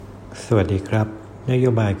สวัสดีครับนโย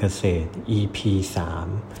บายเกษตร EP3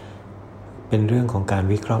 เป็นเรื่องของการ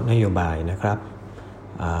วิเคราะห์นโยบายนะครับ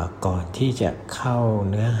ก่อนที่จะเข้า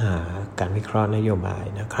เนื้อหาการวิเคราะห์นโยบาย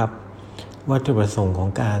นะครับวัตถุประสงค์ของ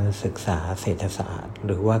การศึกษาเศรษฐศาสตร์ห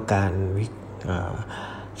รือว่าการ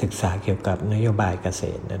ศึกษาเกี่ยวกับนโยบายเกษ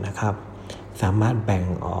ตรนะครับสามารถแบ่ง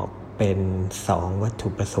ออกเป็น2วัตถุ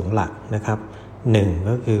ประสงค์หลักนะครับ1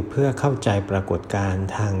ก็คือเพื่อเข้าใจปรากฏการณ์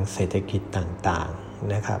ทางเศรษฐกิจต่าง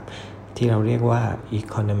ๆนะครับที่เราเรียกว่า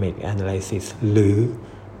economic analysis หรือ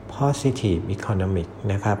positive economic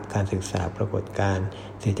นะครับการศึกษาปรากฏการณ์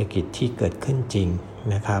เศรษฐกิจที่เกิดขึ้นจริง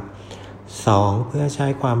นะครับ2เพื่อใช้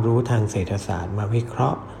ความรู้ทางเศรษฐศาสตร์มาวิเครา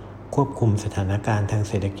ะห์ควบคุมสถานการณ์ทาง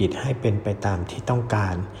เศรษฐกิจให้เป็นไปตามที่ต้องกา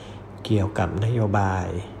รเกี่ยวกับนโยบาย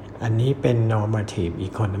อันนี้เป็น normative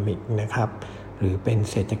economic นะครับหรือเป็น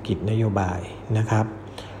เศรษฐกิจนโยบายนะครับ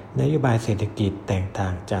นโยบายเศรษฐกิจแตกต่า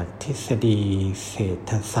งจากทฤษฎีเศรษ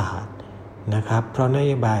ฐศาสตร์นะครับเพราะนโ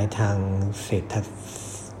ยบายทางเศรษฐ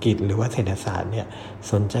กิจหรือว่าเศรษฐศาสตร์เนี่ย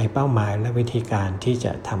สนใจเป้าหมายและวิธีการที่จ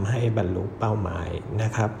ะทำให้บรรลุเป้าหมายน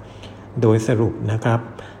ะครับโดยสรุปนะครับ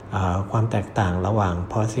ความแตกต่างระหว่าง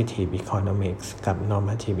positive economics กับ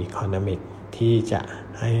normative economics ที่จะ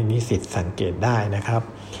ให้นิสิตสังเกตได้นะครับ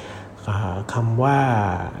คำว่า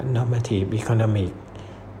normative economic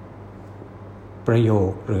ประโย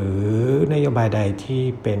คหรือนโยบายใดที่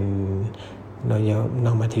เป็น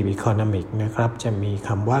normative economic นะครับจะมีค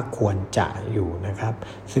ำว่าควรจะอยู่นะครับ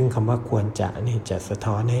ซึ่งคำว่าควรจะนี่จะสะ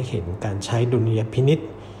ท้อนให้เห็นการใช้ดุลยพินิจ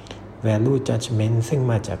value judgment ซึ่ง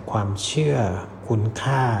มาจากความเชื่อคุณ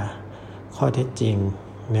ค่าข้อเท็จจริง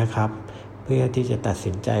นะครับเพื่อที่จะตัด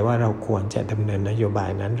สินใจว่าเราควรจะดำเนินนโยบาย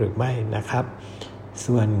นั้นหรือไม่นะครับ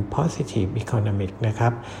ส่วน positive economic นะครั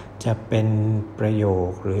บจะเป็นประโยค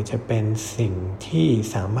หรือจะเป็นสิ่งที่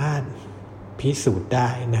สามารถพิสูจน์ได้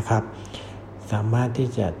นะครับสามารถที่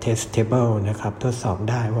จะ testable นะครับทดสอบ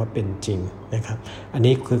ได้ว่าเป็นจริงนะครับอัน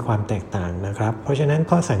นี้คือความแตกต่างนะครับเพราะฉะนั้น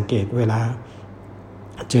ข้อสังเกตเวลา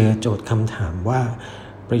เจอโจทย์คำถามว่า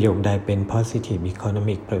ประโยคใดเป็น positive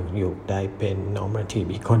economic ประโยคใดเป็น normative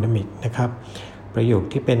economic นะครับประโยค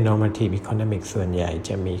ที่เป็น normative economic ส่วนใหญ่จ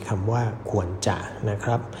ะมีคำว่าควรจะนะค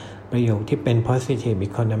รับประโยคที่เป็น positive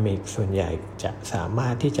economic ส่วนใหญ่จะสามา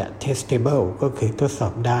รถที่จะ testable ก็คือทดสอ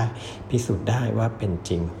บได้พิสูจน์ได้ว่าเป็นจ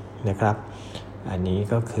ริงนะครับอันนี้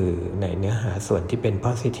ก็คือในเนื้อหาส่วนที่เป็น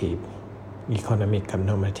positive economic กับ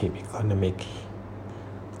normative economic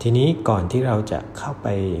ทีนี้ก่อนที่เราจะเข้าไป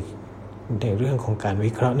ในเรื่องของการ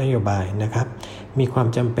วิเคราะห์นโยบายนะครับมีความ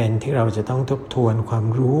จำเป็นที่เราจะต้องทบทวนความ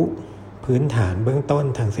รู้พื้นฐานเบื้องต้น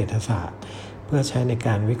ทางเศรษฐศาสตร์เพื่อใช้ในก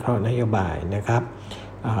ารวิเคราะห์นโยบายนะครับ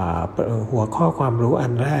หัวข้อความรู้อั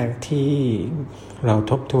นแรกที่เรา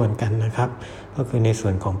ทบทวนกันนะครับก็คือในส่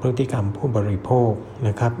วนของพฤติกรรมผู้บริโภคน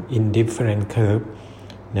ะครับ indifferent curve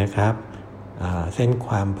นะครับเส้นค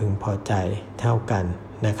วามพึงพอใจเท่ากัน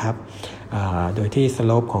นะครับโดยที่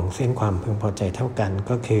slope ของเส้นความพึงพอใจเท่ากัน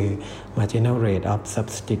ก็คือ marginal rate of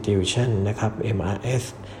substitution นะครับ MRS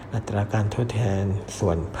อัตราการทดแทนส่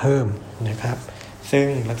วนเพิ่มนะครับซึ่ง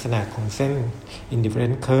ลักษณะของเส้น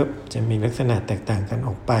indifferent curve จะมีลักษณะแตกต่างกันอ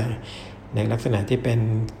อกไปในลักษณะที่เป็น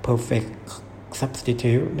perfect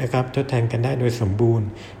substitute นะครับทดแทนกันได้โดยสมบูรณ์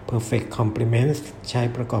perfect complement ใช้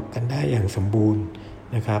ประกอบกันได้อย่างสมบูรณ์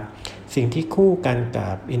นะครับสิ่งที่คู่กันกั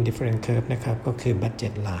บ indifferent curve นะครับก็คือ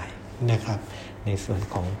budget line นะครับในส่วน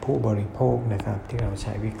ของผู้บริโภคนะครับที่เราใ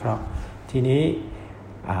ช้วิเคราะห์ทีนี้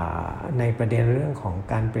ในประเด็นเรื่องของ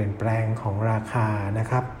การเปลี่ยนแปลงของราคานะ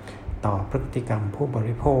ครับต่อพฤติกรรมผู้บ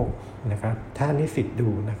ริโภคนะครับถ้านิสิตดู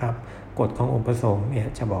นะครับกฎขององค์ประสงค์เนี่ย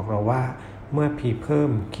จะบอกเราว่าเมื่อ P เพิ่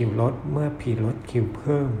ม Q ลดเมื่อ P ลด Q เ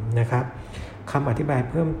พิ่มนะครับคำอธิบาย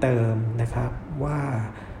เพิ่มเติมนะครับว่า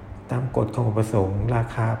ตามกฎขององค์ประสงค์รา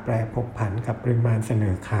คาแปรผกผันกับปริมาณเสน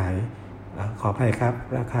อขายขออภัยครับ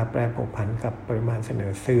ราคาแปรผกผันกับปริมาณเสน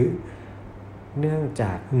อซื้อเนื่องจ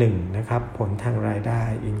าก1นะครับผลทางรายได้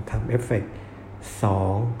income effect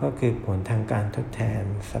 2ก็คือผลทางการทดแทน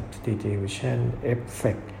substitution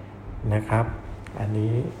effect นะครับอัน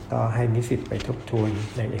นี้ก็ให้นิสิตไปทบทวน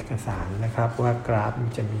ในเอกสารนะครับว่ากราฟ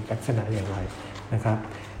จะมีลักษณะอย่างไรนะครับ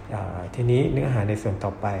ทีนี้เนื้อหาในส่วนต่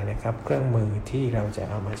อไปนะครับเครื่องมือที่เราจะ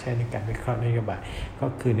เอามาใช้ในการวิเคราะห์นโยบายก็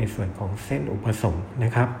คือในส่วนของเส้นอุปสงค์น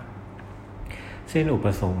ะครับเส้นอุป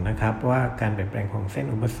สงค์นะครับว่าการเปลี่ยนแปลงของเส้น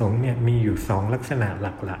อุปสงค์เนี่ยมีอยู่2ลักษณะห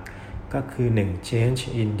ลักๆก็คือ1 change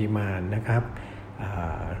in demand นะครับ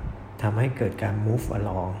ทำให้เกิดการ move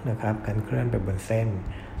along นะครับการเคลื่อนไปบนเส้น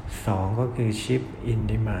2ก็คือ shift in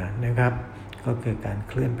demand นะครับ ก็คือการเ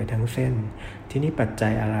คลื่อนไปทั้งเส้นทีนี้ปัจจั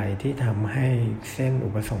ยอะไรที่ทำให้เส้นอุ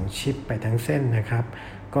ปสงค์ชิปไปทั้งเส้นนะครับ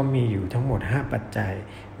ก็มีอยู่ทั้งหมด5ปัจจัย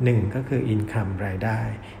1ก็คือ income รายได้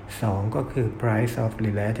2ก็คือ price of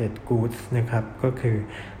related goods นะครับก็คือ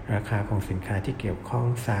ราคาของสินค้าที่เกี่ยวข้อง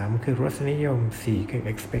3คือรสนิยม4คือ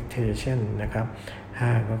expectation นะครับ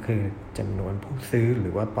5ก็คือจำนวนผู้ซื้อหรื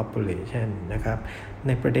อว่า population นะครับใ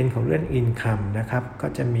นประเด็นของเรื่อง income นะครับก็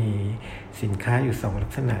จะมีสินค้าอยู่2ลั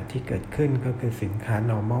กษณะที่เกิดขึ้นก็คือสินค้า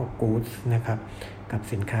normal goods นะครับกับ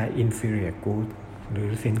สินค้า inferior goods หรือ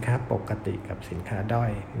สินค้าปกติกับสินค้าด้อ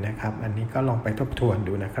ยนะครับอันนี้ก็ลองไปทบทวน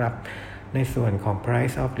ดูนะครับในส่วนของ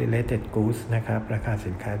price of related goods นะครับราคา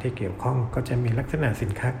สินค้าที่เกี่ยวข้องก็จะมีลักษณะสิ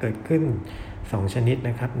นค้าเกิดขึ้น2ชนิด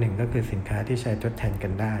นะครับ1ก็คือสินค้าที่ใช้ทดแทนกั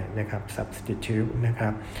นได้นะครับ substitute นะครั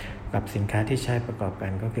บกับสินค้าที่ใช้ประกอบกั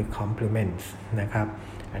นก็คือ complements นะครับ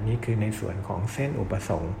อันนี้คือในส่วนของเส้นอุป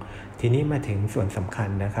สงค์ทีนี้มาถึงส่วนสำคัญ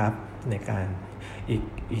นะครับในการ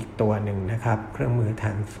อีกตัวหนึ่งนะครับเครื่องมือท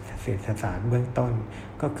างเศรษฐศาสตร์เบื้องต้น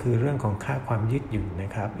ก็คือเรื่องของค่าความยืดหยุ่นน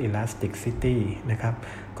ะครับ elasticity นะครับ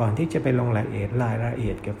ก่อนที่จะไปลงรายละเอี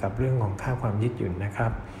ยดเกี่ยวกับเรื่องของค่าความยืดหยุ่นนะครั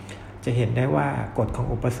บจะเห็นได้ว่ากฎของ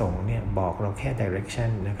อุปสงค์เนี่ยบอกเราแค่ direction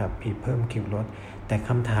นะครับ P เพิ่ม Q ลดแต่ค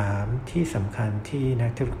ำถามที่สำคัญที่นั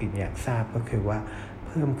กธุรกิจอยากทราบก็คือว่าเ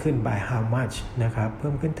พิ่มขึ้น by how much นะครับเพิ่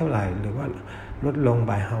มขึ้นเท่าไหร่หรือว่าลดลง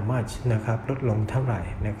by how much นะครับลดลงเท่าไหร่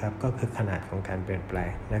นะครับก็คือขนาดของการเปลี่ยนแปล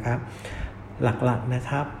งนะครับหลักๆนะ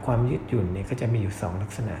ครับความยืดหยุ่นเนี่ยก็จะมีอยู่2ลั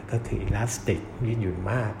กษณะก็คือ elastic ยืดหยุ่น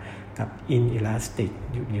มากกับ inelastic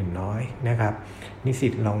ยืดหยุ่นน้อยนะครับนิสิ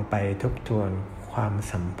ตลองไปทบทวนความ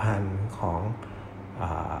สัมพันธ์ของ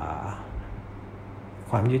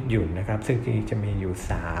ความยืดหยุ่นนะครับซึ่งจะมีอยู่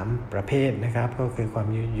3ประเภทนะครับก็คือความ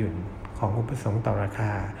ยืดหยุ่นของอุปสงค์ต่อราค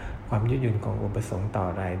าความยืดหยุ่นของอุปสงค์ต่อ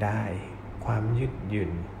รายได้ความยืดหยุ่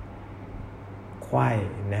นไขว้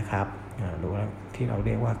นะครับหรือว่าที่เราเ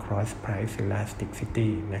รียกว่า cross price elasticity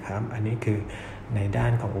นะครับอันนี้คือในด้า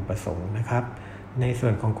นของอุปสงค์นะครับในส่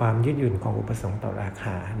วนของความยืดหยุ่นของอุปสงค์ต่อราค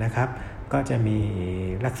านะครับก็จะมี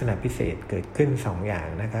ลักษณะพิเศษเกิดขึ้น2อย่าง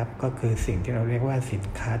นะครับก็คือสิ่งที่เราเรียกว่าสิน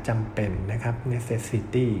ค้าจำเป็นนะครับ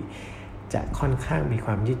necessity จะค่อนข้างมีค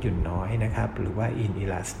วามยืดหยุ่นน้อยนะครับหรือว่า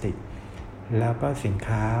inelastic แล้วก็สิน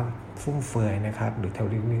ค้าฟุ่มเฟือยนะครับหรือ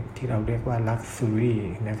ที่เราเรียกว่า luxury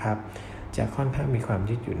นะครับจะค่อนข้างมีความ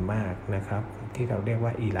ยืดหยุ่นมากนะครับที่เราเรียกว่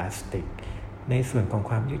า elastic ในส่วนของ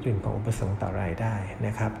ความยืดหยุ่นของอุปสงค์ต่อรายได้น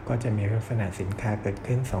ะครับก็จะมีลักษณะสินค้าเกิด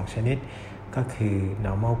ขึ้น2ชนิดก็คือ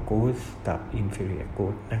normal goods กับ inferior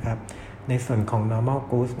goods นะครับในส่วนของ normal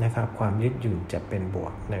goods นะครับความยืดหยุ่นจะเป็นบว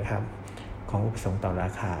กนะครับของอุปสงค์ต่อรา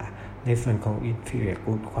คาในส่วนของ inferior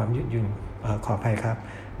goods ความยืดหยุ่นขออภัยครับ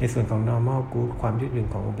ในส่วนของ normal goods ความยืดหยุ่น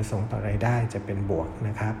ของอุปสงค์ต่อรายได้จะเป็นบวกน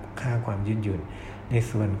ะครับค่าความยืดหยุ่นใน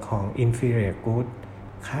ส่วนของ inferior goods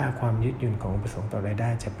ค่าความยืดหยุ่นของอุปสงค์ต่อรายได้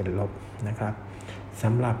จะเป็นลบนะครับส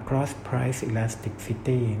ำหรับ cross price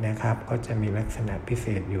elasticity นะครับก็จะมีลักษณะพิเศ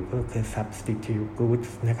ษอยู่ก็คือ substitute goods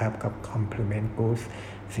นะครับกับ complement goods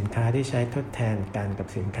สินค้าที่ใช้ทดแทนกันกับ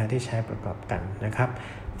สินค้าที่ใช้ประกอบกันนะครับ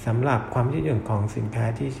สำหรับความยืดหยุ่นของสินค้า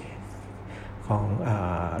ที่ของ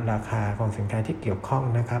ราคาของสินค้าที่เกี่ยวข้อง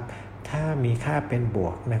นะครับถ้ามีค่าเป็นบว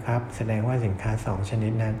กนะครับแสดงว่าสินค้า2ชนิ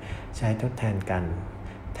ดนั้นใช้ทดแทนกัน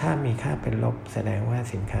ถ้ามีค่าเป็นลบแสดงว่า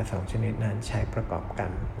สินค้า2ชนิดนั้นใช้ประกอบกั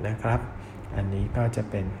นนะครับอันนี้ก็จะ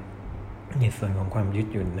เป็นในส่วนของความยืด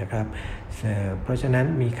หยุ่นนะครับเพราะฉะนั้น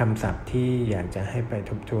มีคำศัพท์ที่อยากจะให้ไป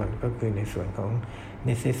ทบทวนก็คือในส่วนของ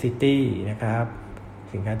necessity นะครับ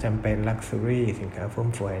สินค้าจำเป็น luxury สินค้าฟุ่ม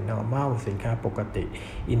เฟือย normal สินค้าปกติ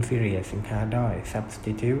inferior สินค้าด้อย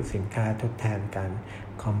substitute สินค้าทดแทนกัน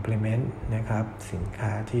complement นะครับสินค้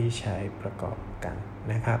าที่ใช้ประกอบกัน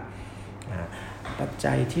นะครับปัจ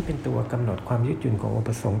จัยที่เป็นตัวกำหนดความยืดหยุ่นของอุป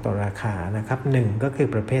สงค์ต่อราคานะครับ1ก็คือ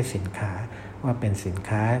ประเภทสินค้าว่าเป็นสิน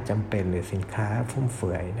ค้าจำเป็นหรือสินค้าฟุ่มเฟื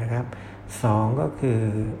อยนะครับ2ก็คือ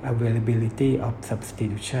availability of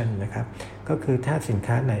substitution นะครับก็คือถ้าสิน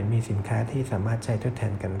ค้าไหนมีสินค้าที่สามารถใช้ทดแท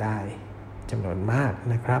นกันได้จำนวนมาก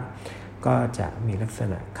นะครับก็จะมีลักษ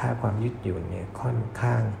ณะค่าความยืดหยุ่นเนี่ยค่อน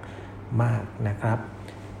ข้างมากนะครับ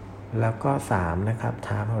แล้วก็3นะครับ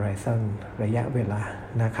time horizon ระยะเวลา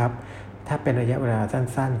นะครับถ้าเป็นระยะเวลา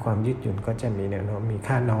สั้นๆความยืดหยุ่นก็จะมีแนวโน้มมี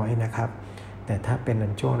ค่าน้อยนะครับแต่ถ้าเป็นใน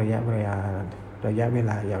ช่วงระยะเว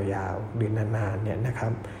ลายาวๆหรือนานๆเนี่ยนะครั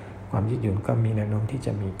บความยืดหยุ่นก็มีแนวโน้มที่จ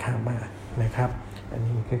ะมีค่ามากนะครับอัน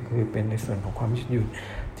นี้ก็คือเป็นในส่วนของความยืดหยุ่น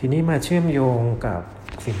ทีนี้มาเชื่อมโยงกับ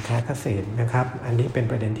สินค้าเกษตรนะครับอันนี้เป็น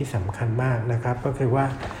ประเด็นที่สำคัญมากนะครับก็คือว่า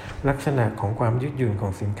ลักษณะของความยืดหยุ่นขอ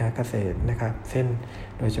งสินค้าเกษตรนะครับเช่น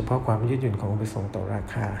โดยเฉพาะความยืดหยุ่นของอุปสงค์ต่อรา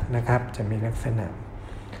คานะครับจะมีลักษณะ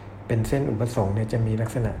เป็นเส้นอุปสงค์เนี่ยจะมีลัก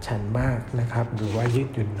ษณะชันมากนะครับหรือว่ายืด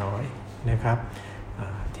หยุ่นน้อย นะครับ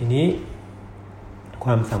ทีนี้ค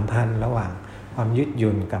วามสัมพันธ์ระหว่างความยืดห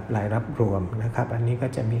ยุ่นกับรายรับรวมนะครับอันนี้ก็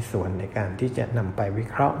จะมีส่วนในการที่จะนำไปวิ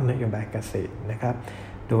เคราะห์นโยบายเกษตรนะครับ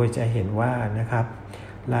โดยจะเห็นว่านะครับ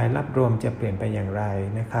รายรับรวมจะเปลี่ยนไปอย่างไร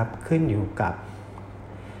นะครับขึ้นอยู่กับ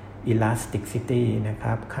elasticity นะค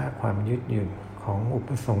รับค่าความยืดหยุ่นของอุป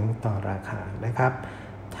สงค์ต่อราคานะครับ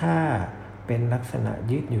ถ้าเป็นลักษณะ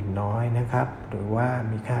ยืดหยุ่นน้อยนะครับหรือว่า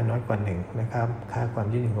มีค่าน้อยกว่า1นะครับค่าความ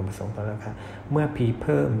ยืดหยุ่นของอุปสงค์ต่อราคาเมื่อ P เ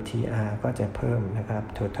พิ่ม TR ก็จะเพิ่มนะครับ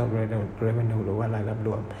total revenue หรือว่ารายรับร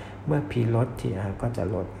วมเมื่อ P ลด TR ก็จะ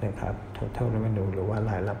ลดนะครับ total revenue หรือว่า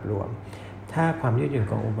รายรับรวมถ้าความยืดหยุ่น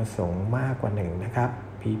ของอุปสงค์มากกว่า1นะครับ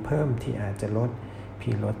P เพิ่ม TR จะลด P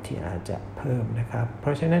ลด TR จะเพิ่มนะครับเพร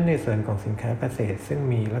าะฉะนั้นในส่วนของสินค้าเกษตรซึ่ง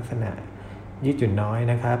มีลักษณะยืดหยุ่นน้อย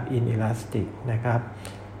นะครับ inelastic นะครับ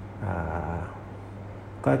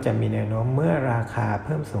ก็จะมีแนวโน้มเมื่อราคาเ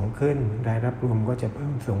พิ่มสูงขึ้นรายรับรวมก็จะเพิ่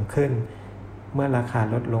มสูงขึ้นเมื่อราคา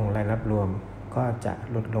ลดลงรายรับรวมก็จะ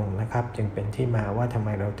ลดลงนะครับจึงเป็นที่มาว่าทำไม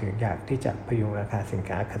เราถึงอยากที่จะพยุงราคาสิน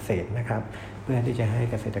ค้าเกษตรนะครับเพื่อที่จะให้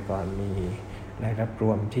เกษตรกรมีรายรับร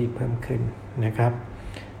วมที่เพิ่มขึ้นนะครับ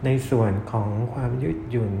ในส่วนของความยืด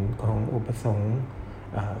หยุ่นของอุปสงค์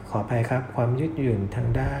ขออภัยครับความยืดหยุ่นทาง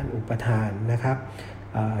ด้านอุปทานนะครับ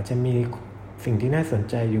จะมีสิ่งที่น่าสน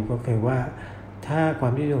ใจอยู่ก็คือว่าถ้าควา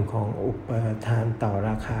มยืดหยุ่นของอุปทานต่อ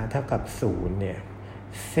ราคาเท่ากับ0เนี่ย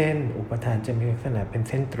เส้นอุปทานจะมีลักษณะเป็นเ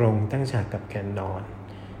ส้นตรงตั้งฉากกับแกนนอน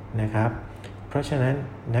นะครับเพราะฉะนั้น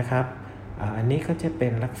นะครับอันนี้ก็จะเป็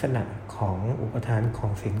นลักษณะของอุปทานขอ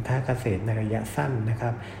งสินค้าเกษตรในระยะสั้นนะครั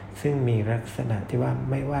บซึ่งมีลักษณะที่ว่า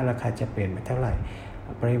ไม่ว่าราคาจะเปลี่ยนไปเท่าไหร่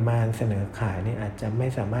ปริมาณเสนอขายนี่อาจจะไม่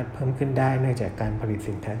สามารถเพิ่มขึ้นได้เนื่องจากการผลิต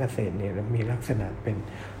สินค้าเกษตรเนี่ยมีลักษณะเป็น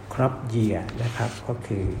crop year นะครับก็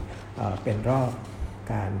คือเป็นรอบ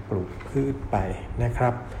การปลูกพืชไปนะครั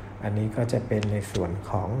บอันนี้ก็จะเป็นในส่วน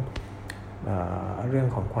ของเรื่อง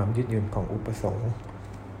ของความยืดหยุ่นของอุปสงค์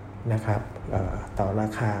นะครับต่อรา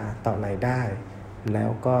คาต่อรายได้แล้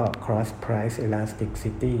วก็ cross price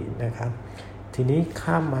elasticity นะครับทีนี้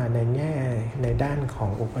ข้ามมาในแง่ในด้านขอ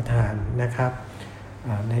งอุปทานนะครับ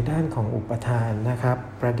ในด้านของอุปทานนะครับ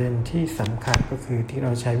ประเด็นที่สำคัญก็คือที่เร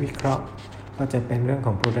าใช้วิเคราะห์ก็จะเป็นเรื่องข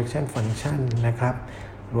อง production function นะครับ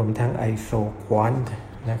รวมทั้ง iso quant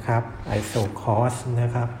นะครับ iso cost น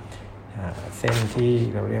ะครับเส้นที่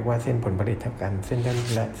เราเรียกว่าเส้นผลผลิตเท่ากันเส้นต้น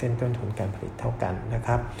และเส้นต้นทุนการผลิตเท่ากันนะค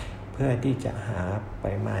รับเพื่อที่จะหาป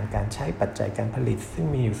ริมาณการใช้ปัจจัยการผลิตซึ่ง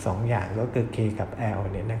มีอยู่2อย่างก็คือ K กับ L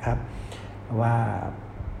เนี่ยนะครับว่า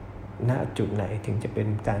ณจุดไหนถึงจะเป็น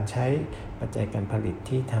การใช้ปัจจัยการผลิต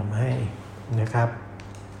ที่ทำให้นะครับ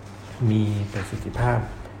มีประสิทธิภาพ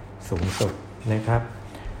สูงสุดนะครับ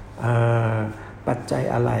ปัจจัย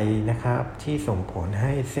อะไรนะครับที่ส่งผลใ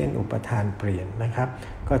ห้เส้นอุปทานเปลี่ยนนะครับ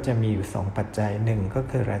ก็จะมีอยู่2ปัจจัย1ก็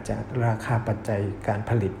คือราคาปัจจัยการ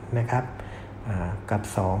ผลิตนะครับกับ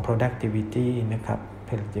2 productivity นะครับป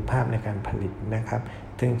ระสิทธิภาพในการผลิตนะครับ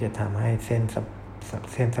ซึ่งจะทำให้เ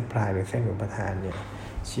ส้น supply หรือเส้นอุปทานเนี่ย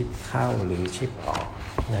ชิปเข้าหรือชิปออก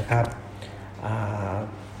นะครับ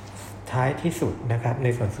ท้ายที่สุดนะครับใน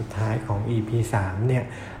ส่วนสุดท้ายของ EP3 เนี่ย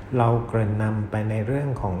เราเกริ่นนำไปในเรื่อง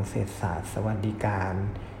ของเศรษฐศาสตร์สวัสดิการ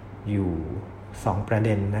อยู่2ประเ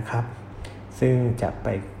ด็นนะครับซึ่งจะไป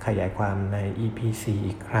ขยายความใน EP4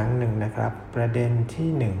 อีกครั้งหนึ่งนะครับประเด็นที่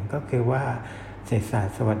1ก็คือว่าเศรษฐศาสต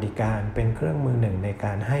ร์สวัสดิการเป็นเครื่องมือหนึ่งในก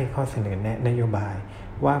ารให้ข้อเสนอแนะนโยบาย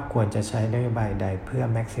ว่าควรจะใช้นโยบายใดเพื่อ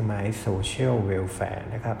maximize social welfare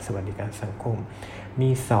นะครับสวัสดิการสังคมมี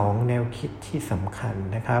2แนวคิดที่สำคัญ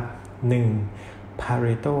นะครับ1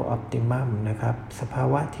 Pareto Optimum นะครับสภา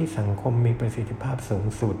วะที่สังคมมีประสิทธิภาพสูง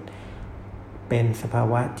สุดเป็นสภา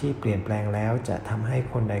วะที่เปลี่ยนแปลงแล้วจะทำให้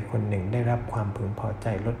คนใดคนหนึ่งได้รับความพึงพอใจ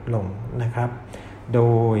ลดลงนะครับโด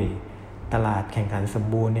ยตลาดแข่งขันสม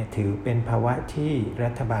บูรณ์เนี่ยถือเป็นภาวะที่รั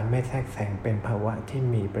ฐบาลไม่แทรกแซงเป็นภาวะที่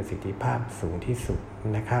มีประสิทธิภาพสูงที่สุด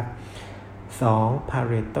นะครับ2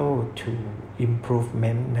 Pareto to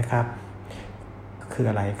Improvement นะครับคือ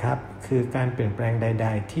อะไรครับคือการเปลี่ยนแปลงใด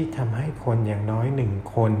ๆที่ทำให้คนอย่างน้อย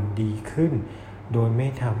1คนดีขึ้นโดยไม่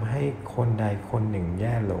ทำให้คนใดคนหนึ่งแ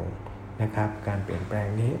ย่ลงนะครับการเปลี่ยนแปลง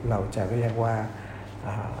นี้เราจะเรียกว่า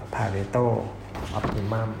Pareto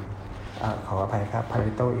Optimumขออภัยครับ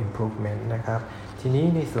Pareto Improvement นะครับทีนี้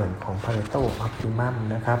ในส่วนของ Pareto Optimum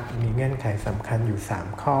นะครับมีเงื่อนไขสำคัญอยู่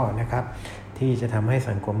3ข้อนะครับที่จะทำให้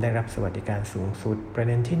สังคมได้รับสวัสดิการสูงสุดประเ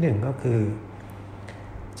ด็นที่1ก็คือ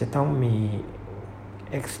จะต้องมี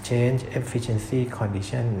exchange efficiency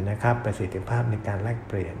condition นะครับประสิทธิภาพในการแลก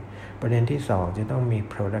เปลี่ยนประเด็นที่2จะต้องมี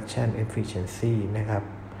production efficiency นะครับ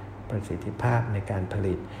ประสิทธิภาพในการผ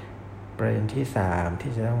ลิตประเด็นที่3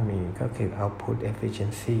ที่จะต้องมีก็คือ output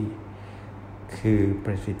efficiency คือป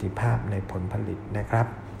ระสิทธิภาพในผลผลิตนะครับ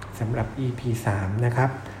สำหรับ EP3 นะครับ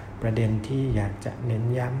ประเด็นที่อยากจะเน้น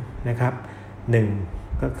ย้ำนะครับ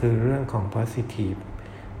1ก็คือเรื่องของ positive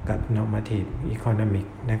กับ normative economic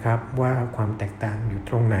นะครับว่าความแตกต่างอยู่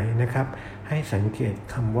ตรงไหนนะครับให้สังเกต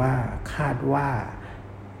คำว่าคาดว่า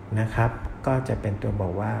นะครับก็จะเป็นตัวบอ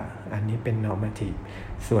กว่าอันนี้เป็น normative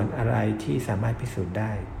ส่วนอะไรที่สามารถพิสูจน์ไ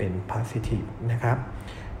ด้เป็น positive นะครับ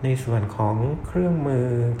ในส่วนของเครื่องมือ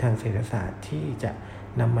ทางเศรษฐศาสตร์ที่จะ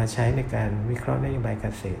นำมาใช้ในการวิเคราะห์นโยบายเก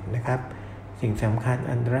ษตรนะครับสิ่งสำคัญ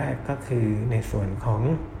อันแรกก็คือในส่วนของ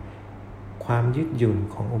ความยืดหยุ่น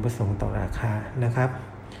ของอุปสงค์ต่อราคานะครับ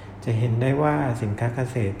จะเห็นได้ว่าสินค้าเก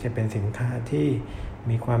ษตรจะเป็นสินค้าที่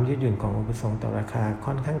มีความยืดหยุ่นของอุปสงค์ต่อราคา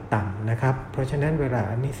ค่อนข้างต่ำนะครับเพราะฉะนั้นเวลา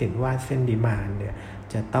นิสิตวาดเส้นดีมานด์เนี่ย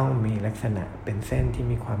จะต้องมีลักษณะเป็นเส้นที่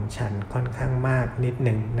มีความชันค่อนข้างมากนิดห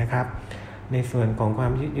นึ่งนะครับในส่วนของควา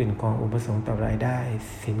มยืดหยุ่นของอุปสงค์ต่อรายได้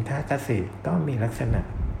สินค้าเกษตรก็มีลักษณะ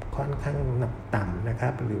ค่อนข้างต่ำนะครั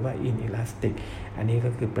บหรือว่า inelastic อันนี้ก็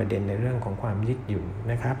คือประเด็นในเรื่องของความยืดหยุ่น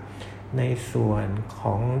นะครับในส่วนข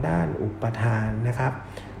องด้านอุปทานนะครับ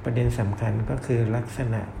ประเด็นสำคัญก็คือลักษ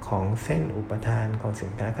ณะของเส้นอุปทานของสิ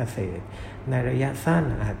นค้าเกษตรในระยะสั้น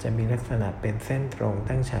อาจจะมีลักษณะเป็นเส้นตรง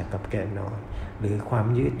ตั้งฉากกับแกนนอนหรือความ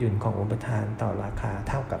ยืดหยุ่นของอุปทานต่อราคา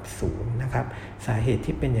เท่ากับ0นะครับสาเหตุ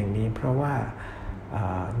ที่เป็นอย่างนี้เพราะว่า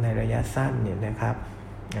ในระยะสั้นเนี่ยนะครับ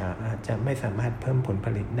อาจจะไม่สามารถเพิ่มผลผ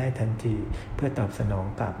ลิตได้ทันทีเพื่อตอบสนอง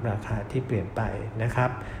กับราคาที่เปลี่ยนไปนะครับ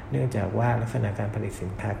เนื่องจากว่าลักษณะการผลิตสิ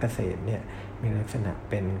นค้าเกษตรเนี่ยมีลักษณะ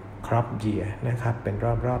เป็น crop year นะครับเป็น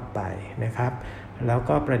รอบๆไปนะครับแล้ว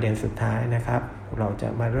ก็ประเด็นสุดท้ายนะครับเราจะ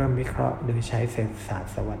มาเริ่มวิเคราะห์โดยใช้เศรษฐศาสต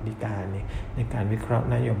ร์สวัสดิการในการวิเคราะห์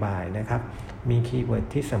นโยบายนะครับมีคีย์เวิร์ด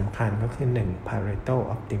ที่สำคัญก็คือ1 Pareto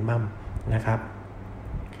Optimum นะครับ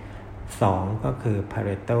2ก็คือ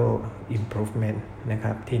Pareto Improvement นะค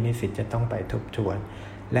รับที่นิสิตจะต้องไปทบทวน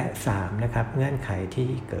และ3นะครับเงื่อนไขที่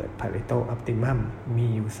เกิด Pareto Optimum มี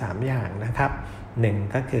อยู่3อย่างนะครับ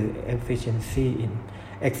1ก็คือ Efficiency in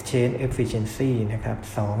Exchange Efficiency นะครับ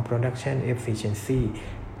2 Production Efficiency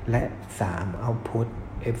และ3 Output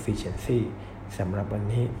Efficiency สำหรับวัน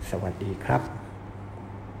นี้สวัสดีครับ